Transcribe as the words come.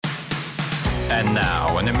And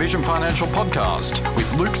now, an Envision Financial podcast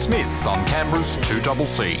with Luke Smith on Canberra's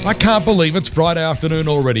 2CC. I can't believe it's Friday afternoon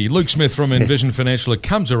already. Luke Smith from Envision Financial. It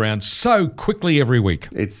comes around so quickly every week.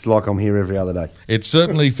 It's like I'm here every other day. It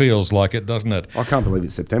certainly feels like it, doesn't it? I can't believe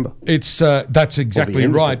it's September. It's that's exactly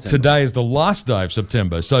right. Today is the last day of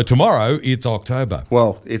September, so tomorrow it's October.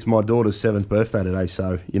 Well, it's my daughter's 7th birthday today,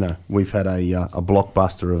 so, you know, we've had a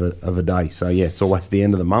blockbuster of a day. So, yeah, it's always the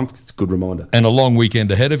end of the month. It's a good reminder. And a long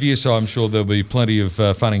weekend ahead of you, so I'm sure there'll be plenty of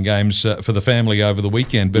fun and games for the family over the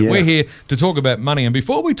weekend. But we're here to talk about money. And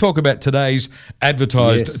before we talk about today's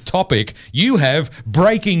advertised topic, you have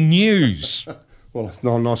breaking news. Well,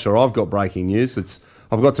 I'm not sure I've got breaking news.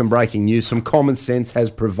 I've got some breaking news. Some common sense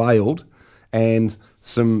has prevailed, and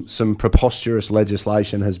some preposterous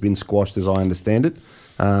legislation has been squashed, as I understand it.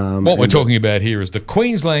 What we're talking about here is the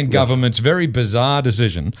Queensland government's very bizarre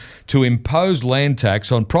decision to impose land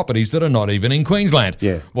tax on properties that are not even in Queensland.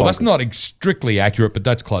 Yeah, well, that's not strictly accurate, but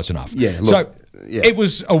that's close enough. Yeah, look, it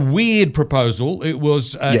was a weird proposal. It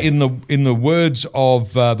was, in the words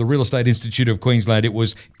of the Real Estate Institute of Queensland, it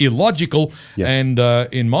was illogical, and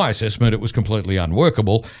in my assessment, it was completely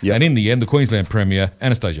unworkable. And in the end, the Queensland Premier,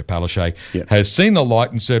 Anastasia Palaszczuk, has seen the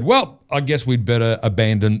light and said, well, I guess we'd better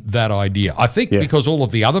abandon that idea. I think because all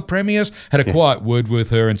of the other premiers had a quiet word with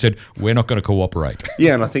her and said, we're not going to cooperate.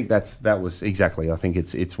 Yeah, and I think that was exactly. I think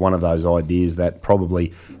it's one of those ideas that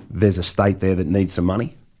probably there's a state there that needs some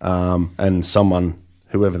money, and someone,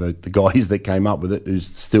 whoever the guy is that came up with it, who's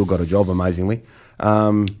still got a job, amazingly.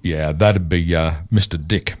 That'd be Mr.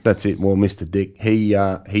 Dick. That's it. Well, Mr. Dick,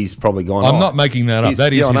 he's probably gone. I'm not making that up.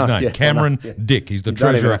 That is his name, Cameron Dick. He's the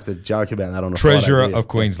treasurer. Don't ever have to joke about that on a treasurer Friday, of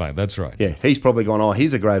Queensland. That's right. Yeah, he's probably gone.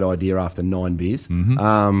 Here's a great idea after 9 beers.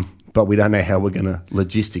 But we don't know how we're going to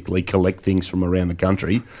logistically collect things from around the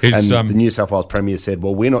country. The New South Wales Premier said,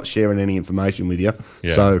 well, we're not sharing any information with you,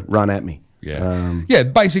 so run at me.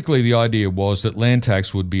 Basically the idea was that land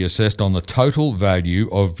tax would be assessed on the total value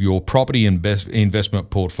of your property investment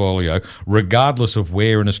portfolio, regardless of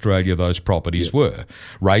where in Australia those properties were,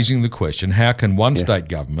 raising the question, how can one state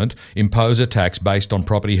government impose a tax based on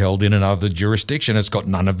property held in another jurisdiction? It's got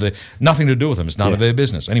nothing to do with them. It's none of their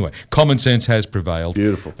business. Anyway, common sense has prevailed.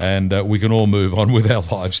 Beautiful. And we can all move on with our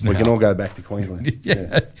lives now. We can all go back to Queensland.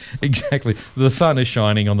 Exactly. The sun is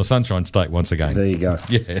shining on the Sunshine State once again. There you go.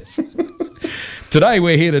 Yes. Today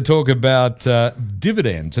we're here to talk about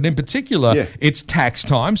dividends, and in particular it's tax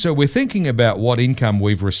time, so we're thinking about what income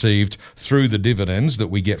we've received through the dividends that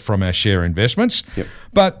we get from our share investments.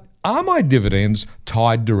 But are my dividends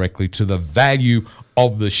tied directly to the value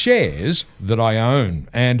of the shares that I own?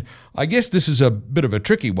 And I guess this is a bit of a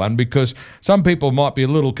tricky one because some people might be a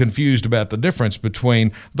little confused about the difference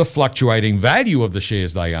between the fluctuating value of the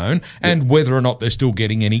shares they own and whether or not they're still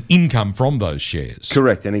getting any income from those shares.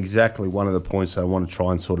 Correct, and exactly one of the points I want to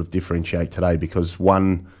try and sort of differentiate today, because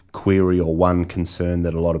one query or one concern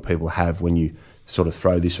that a lot of people have when you sort of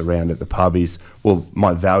throw this around at the pub is, well,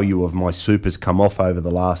 my value of my super's come off over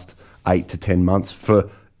the last 8 to 10 months for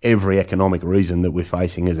every economic reason that we're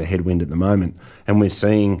facing as a headwind at the moment. And we're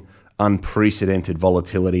seeing unprecedented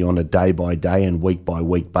volatility on a day-by-day and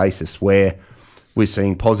week-by-week basis, where we're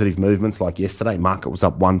seeing positive movements like yesterday. Market was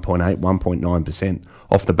up 1.8, 1.9%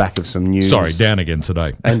 off the back of some news. Sorry, down again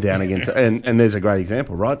today. And down again. And there's a great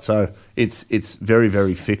example, right? So it's very,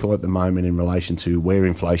 very fickle at the moment in relation to where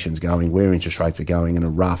inflation's going, where interest rates are going, and a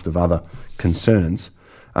raft of other concerns.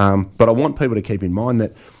 But I want people to keep in mind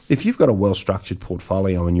that if you've got a well-structured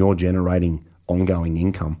portfolio and you're generating ongoing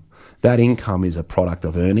income, that income is a product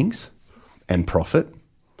of earnings and profit,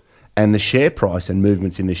 and the share price and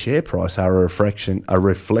movements in the share price are a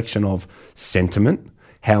reflection of sentiment,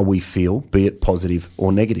 how we feel, be it positive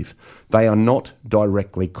or negative. They are not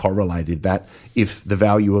directly correlated that if the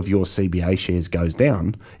value of your CBA shares goes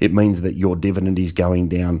down, it means that your dividend is going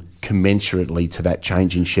down commensurately to that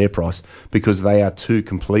change in share price, because they are two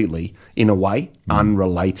completely, in a way,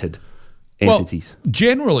 unrelated entities. Well,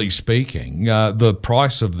 generally speaking, the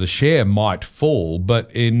price of the share might fall, but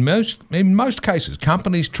in most cases,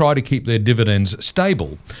 companies try to keep their dividends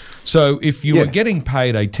stable. So if you were getting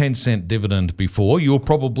paid a 10-cent dividend before, you'll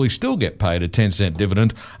probably still get paid a 10-cent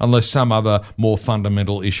dividend unless some other more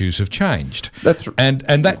fundamental issues have changed. That's and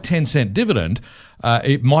that 10-cent dividend,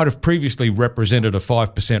 it might have previously represented a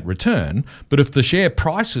 5% return, but if the share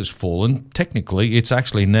price has fallen, technically it's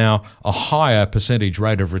actually now a higher percentage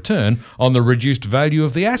rate of return on the reduced value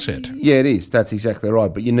of the asset. Yeah, it is. That's exactly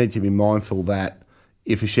right. But you need to be mindful that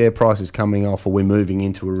if a share price is coming off, or we're moving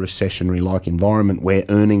into a recessionary-like environment where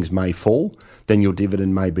earnings may fall, then your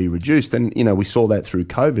dividend may be reduced. And, you know, we saw that through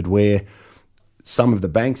COVID, where some of the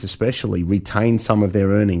banks especially retained some of their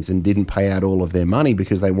earnings and didn't pay out all of their money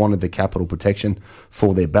because they wanted the capital protection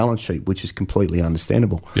for their balance sheet, which is completely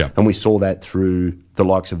understandable. Yeah. And we saw that through the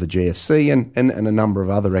likes of the GFC and a number of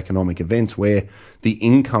other economic events where the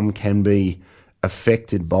income can be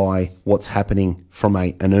affected by what's happening from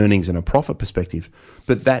an earnings and a profit perspective.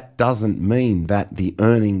 But that doesn't mean that the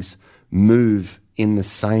earnings move in the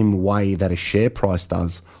same way that a share price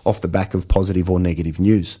does off the back of positive or negative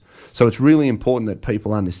news. So it's really important that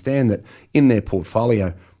people understand that in their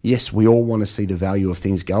portfolio, yes, we all want to see the value of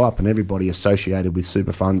things go up, and everybody associated with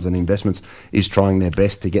super funds and investments is trying their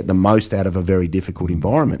best to get the most out of a very difficult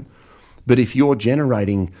environment. But if you're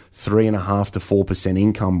generating 3.5% to 4%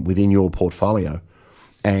 income within your portfolio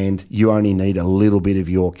and you only need a little bit of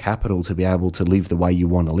your capital to be able to live the way you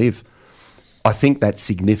want to live, I think that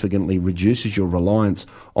significantly reduces your reliance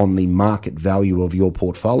on the market value of your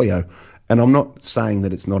portfolio. And I'm not saying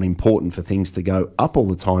that it's not important for things to go up all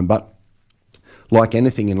the time, but like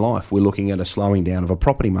anything in life, we're looking at a slowing down of a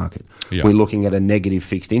property market. Yeah. We're looking at a negative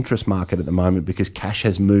fixed interest market at the moment because cash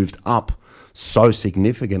has moved up so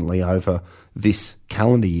significantly over this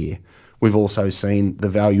calendar year. We've also seen the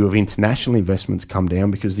value of international investments come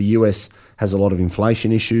down because the US has a lot of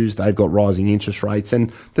inflation issues. They've got rising interest rates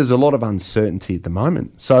and there's a lot of uncertainty at the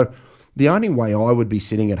moment. So the only way I would be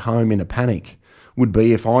sitting at home in a panic would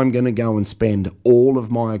be if I'm going to go and spend all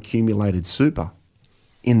of my accumulated super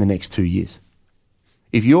in the next 2 years.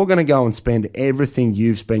 If you're going to go and spend everything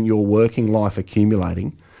you've spent your working life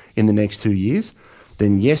accumulating in the next 2 years,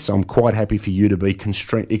 then yes, I'm quite happy for you to be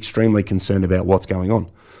extremely concerned about what's going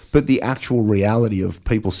on. But the actual reality of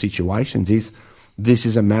people's situations is this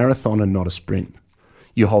is a marathon and not a sprint.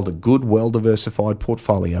 You hold a good, well-diversified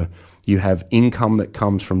portfolio. You have income that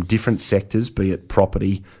comes from different sectors, be it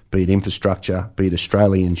property, be it infrastructure, be it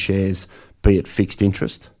Australian shares, be it fixed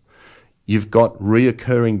interest. You've got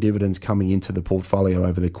reoccurring dividends coming into the portfolio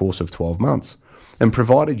over the course of 12 months. And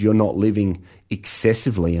provided you're not living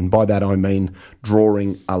excessively, and by that I mean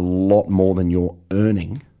drawing a lot more than you're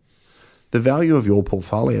earning, the value of your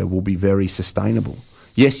portfolio will be very sustainable.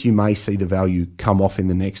 Yes, you may see the value come off in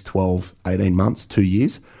the next 12, 18 months, 2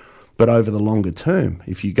 years, but over the longer term,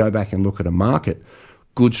 if you go back and look at a market,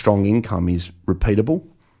 good, strong income is repeatable.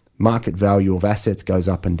 Market value of assets goes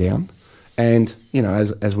up and down. And, you know,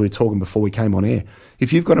 as we were talking before we came on air,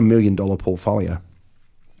 if you've got $1 million portfolio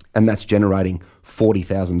and that's generating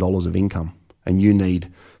 $40,000 of income and you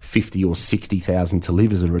need $50,000 or $60,000 to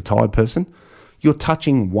live as a retired person, you're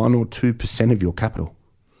touching 1 or 2% of your capital.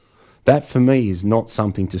 That for me is not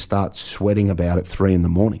something to start sweating about at 3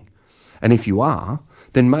 a.m. And if you are,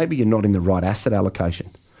 then maybe you're not in the right asset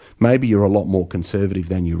allocation. Maybe you're a lot more conservative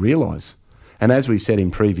than you realise. And as we've said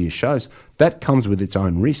in previous shows, that comes with its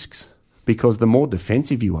own risks because the more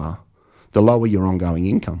defensive you are, the lower your ongoing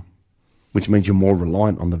income, which means you're more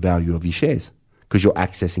reliant on the value of your shares because you're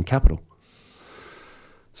accessing capital.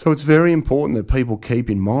 So it's very important that people keep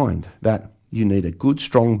in mind that you need a good,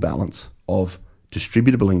 strong balance of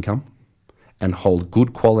distributable income and hold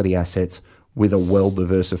good quality assets with a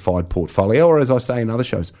well-diversified portfolio. Or as I say in other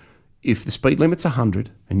shows, if the speed limit's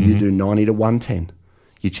 100 and you do 90 to 110,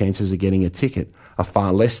 your chances of getting a ticket are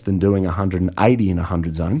far less than doing 180 in a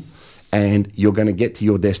 100 zone, and you're going to get to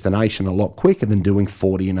your destination a lot quicker than doing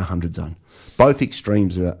 40 in a 100 zone. Both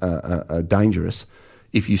extremes are dangerous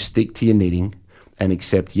if you stick to your knitting and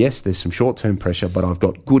accept, yes, there's some short-term pressure, but I've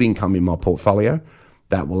got good income in my portfolio.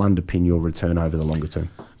 That will underpin your return over the longer term.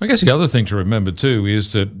 I guess the other thing to remember too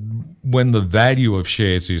is that when the value of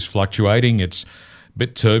shares is fluctuating, it's a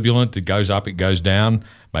bit turbulent. It goes up, it goes down.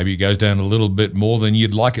 Maybe it goes down a little bit more than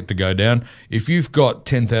you'd like it to go down. If you've got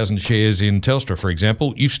 10,000 shares in Telstra, for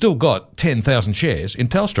example, you've still got 10,000 shares in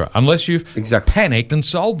Telstra, unless you've panicked and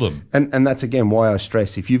sold them. And that's, again, why I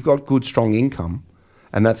stress, if you've got good, strong income,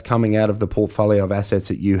 and that's coming out of the portfolio of assets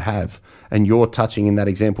that you have, and you're touching in that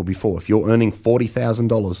example before, if you're earning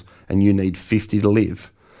 $40,000 and you need $50 to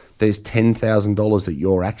live, there's $10,000 that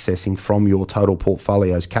you're accessing from your total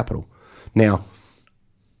portfolio's capital. Now,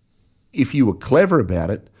 if you were clever about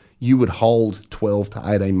it, you would hold 12 to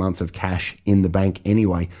 18 months of cash in the bank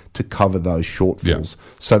anyway to cover those shortfalls,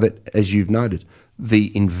 so that, as you've noted,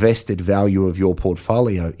 the invested value of your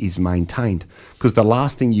portfolio is maintained. Because the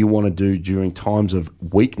last thing you want to do during times of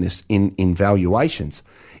weakness in valuations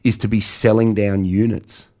is to be selling down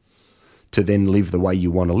units to then live the way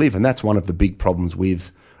you want to live. And that's one of the big problems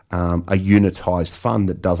with a unitized fund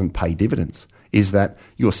that doesn't pay dividends, is that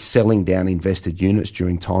you're selling down invested units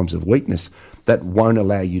during times of weakness that won't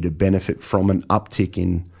allow you to benefit from an uptick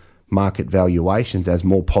in market valuations as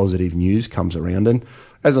more positive news comes around. And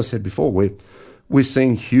as I said before, we're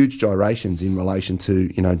seeing huge gyrations in relation to,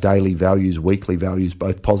 daily values, weekly values,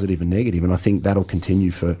 both positive and negative, and I think that'll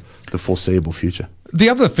continue for the foreseeable future. The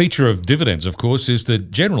other feature of dividends, of course, is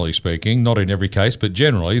that generally speaking, not in every case, but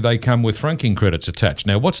generally, they come with franking credits attached.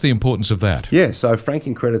 Now, what's the importance of that? Yeah, so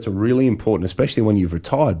franking credits are really important, especially when you've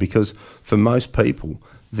retired, because for most people,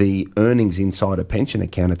 the earnings inside a pension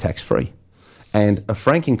account are tax-free. And a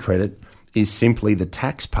franking credit is simply the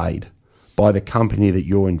tax paid by the company that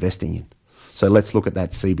you're investing in. So let's look at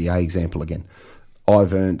that CBA example again.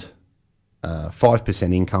 I've earned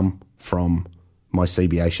 5% income from my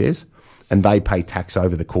CBA shares, and they pay tax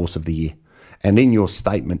over the course of the year. And in your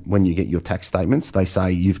statement, when you get your tax statements, they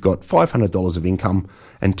say you've got $500 of income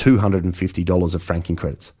and $250 of franking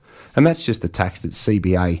credits. And that's just the tax that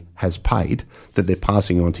CBA has paid that they're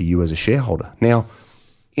passing on to you as a shareholder. Now,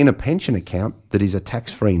 in a pension account that is a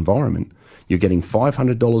tax-free environment, you're getting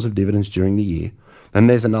 $500 of dividends during the year, and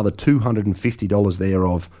there's another $250 there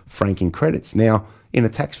of franking credits. Now, in a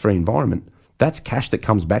tax-free environment, that's cash that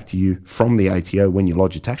comes back to you from the ATO when you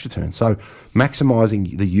lodge your tax return. So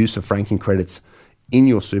maximising the use of franking credits in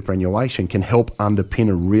your superannuation can help underpin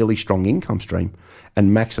a really strong income stream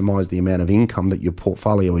and maximise the amount of income that your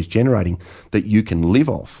portfolio is generating that you can live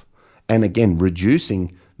off. And again,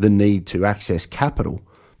 reducing the need to access capital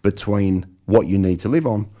between what you need to live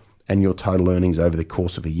on and your total earnings over the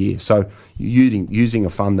course of a year. So using a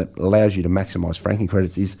fund that allows you to maximise franking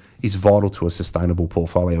credits is vital to a sustainable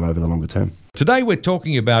portfolio over the longer term. Today we're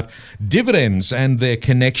talking about dividends and their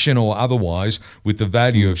connection or otherwise with the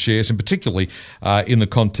value of shares, and particularly in the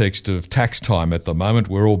context of tax time at the moment.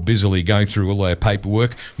 We're all busily going through all our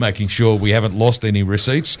paperwork, making sure we haven't lost any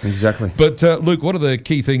receipts. Exactly. But Luke, what are the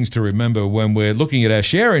key things to remember when we're looking at our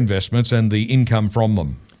share investments and the income from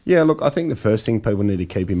them? Yeah, look, I think the first thing people need to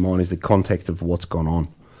keep in mind is the context of what's gone on.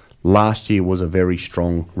 Last year was a very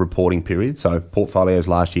strong reporting period, so portfolios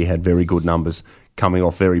last year had very good numbers coming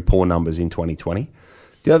off very poor numbers in 2020.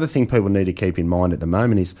 The other thing people need to keep in mind at the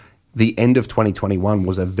moment is the end of 2021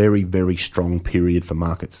 was a very, very strong period for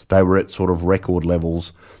markets. They were at sort of record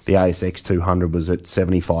levels. The ASX 200 was at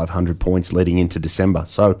 7,500 points leading into December.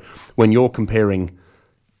 So when you're comparing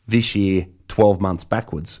this year 12 months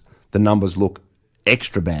backwards, the numbers look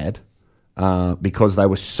extra bad because they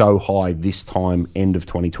were so high this time, end of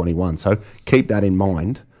 2021. So keep that in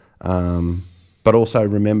mind. But also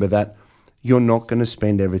remember that you're not going to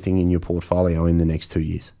spend everything in your portfolio in the next 2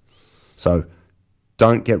 years. So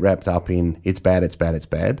don't get wrapped up in it's bad, it's bad, it's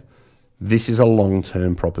bad. This is a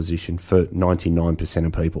long-term proposition for 99%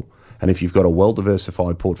 of people. And if you've got a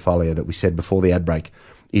well-diversified portfolio that we said before the ad break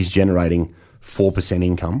is generating 4%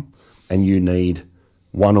 income and you need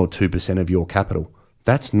 1 or 2% of your capital,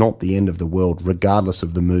 that's not the end of the world, regardless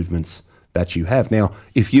of the movements that you have. Now,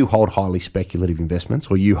 if you hold highly speculative investments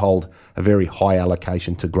or you hold a very high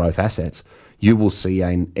allocation to growth assets, you will see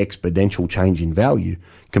an exponential change in value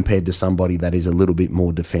compared to somebody that is a little bit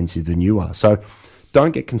more defensive than you are. So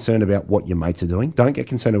don't get concerned about what your mates are doing. Don't get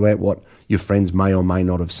concerned about what your friends may or may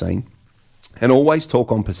not have seen. And always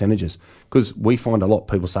talk on percentages, because we find a lot of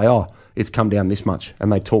people say, oh, it's come down this much,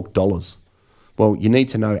 and they talk dollars. Well, you need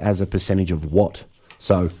to know as a percentage of what.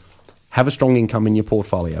 So have a strong income in your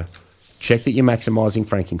portfolio. Check that you're maximising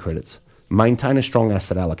franking credits. Maintain a strong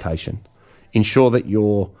asset allocation. Ensure that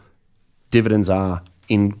your dividends are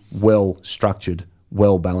in well-structured,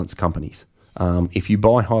 well-balanced companies. If you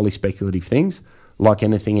buy highly speculative things, like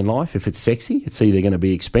anything in life, if it's sexy, it's either going to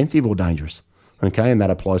be expensive or dangerous. Okay, and that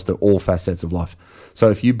applies to all facets of life. So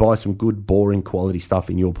if you buy some good, boring quality stuff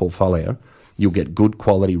in your portfolio, you'll get good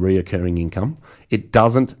quality reoccurring income. It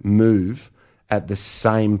doesn't move at the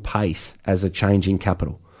same pace as a change in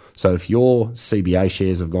capital. So if your CBA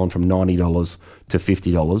shares have gone from $90 to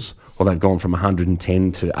 $50, or they've gone from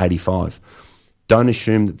 110 to 85, don't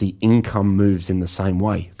assume that the income moves in the same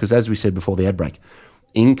way. Because as we said before the ad break,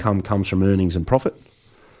 income comes from earnings and profit.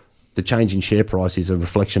 The change in share price is a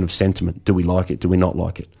reflection of sentiment. Do we like it? Do we not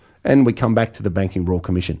like it? And we come back to the Banking Royal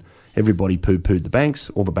Commission. Everybody poo-pooed the banks.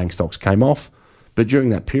 All the bank stocks came off. But during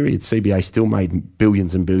that period, CBA still made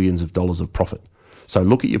billions and billions of dollars of profit. So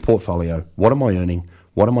look at your portfolio. What am I earning?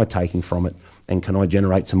 What am I taking from it? And can I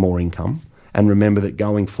generate some more income? And remember that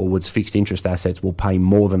going forwards, fixed interest assets will pay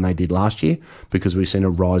more than they did last year because we've seen a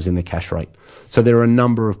rise in the cash rate. So there are a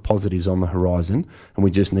number of positives on the horizon, and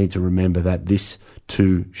we just need to remember that this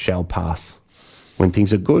too shall pass. When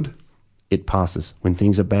things are good, it passes. When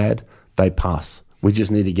things are bad, they pass. We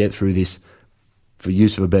just need to get through this, for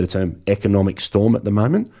use of a better term, economic storm at the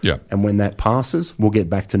moment. Yeah. And when that passes, we'll get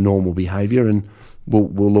back to normal behaviour and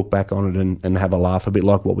we'll look back on it and have a laugh, a bit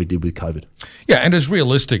like what we did with COVID. Yeah, and it's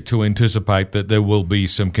realistic to anticipate that there will be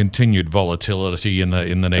some continued volatility in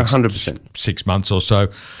the next 100%. 6 months or so,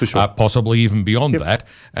 For sure. possibly even beyond that.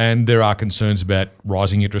 And there are concerns about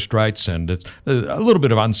rising interest rates and a little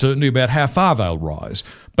bit of uncertainty about how far they'll rise.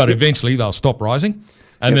 But eventually they'll stop rising.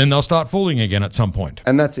 And then they'll start falling again at some point.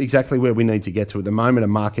 And that's exactly where we need to get to. At the moment, a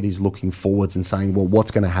market is looking forwards and saying, well,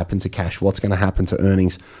 what's going to happen to cash? What's going to happen to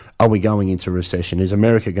earnings? Are we going into recession? Is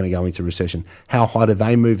America going to go into recession? How high do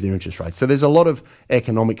they move their interest rates? So there's a lot of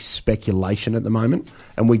economic speculation at the moment,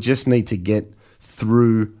 and we just need to get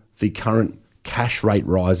through the current cash rate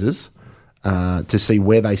rises to see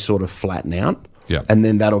where they sort of flatten out. Yeah. And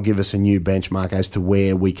then that'll give us a new benchmark as to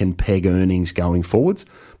where we can peg earnings going forwards.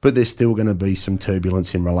 But there's still going to be some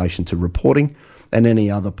turbulence in relation to reporting and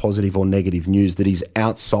any other positive or negative news that is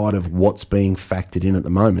outside of what's being factored in at the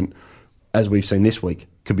moment, as we've seen this week.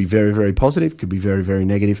 Could be very, very positive, could be very, very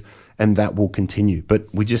negative, and that will continue.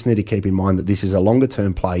 But we just need to keep in mind that this is a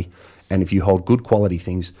longer-term play, and if you hold good quality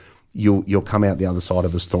things, you'll come out the other side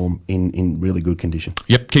of a storm in really good condition.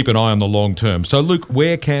 Yep, keep an eye on the long term. So, Luke,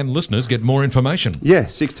 where can listeners get more information? Yeah,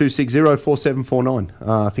 62604749.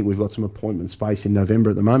 I think we've got some appointment space in November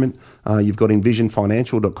at the moment. You've got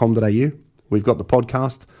envisionfinancial.com.au. We've got the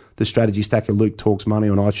podcast, The Strategy Stacker. Luke Talks Money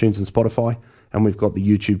on iTunes and Spotify. And we've got the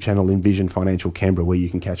YouTube channel Envision Financial Canberra, where you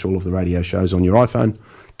can catch all of the radio shows on your iPhone,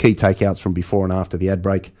 key takeouts from before and after the ad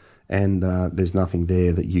break, and there's nothing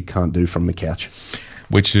there that you can't do from the couch.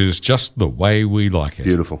 Which is just the way we like it.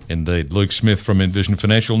 Beautiful. Indeed. Luke Smith from Envision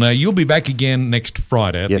Financial. Now, you'll be back again next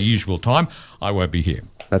Friday at the usual time. I won't be here.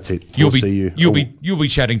 That's it. You'll see you. You'll be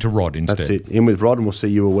chatting to Rod instead. That's it. In with Rod, and we'll see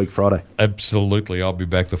you a week Friday. Absolutely. I'll be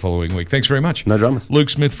back the following week. Thanks very much. No dramas. Luke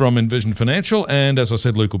Smith from Envision Financial. And as I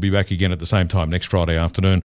said, Luke will be back again at the same time next Friday afternoon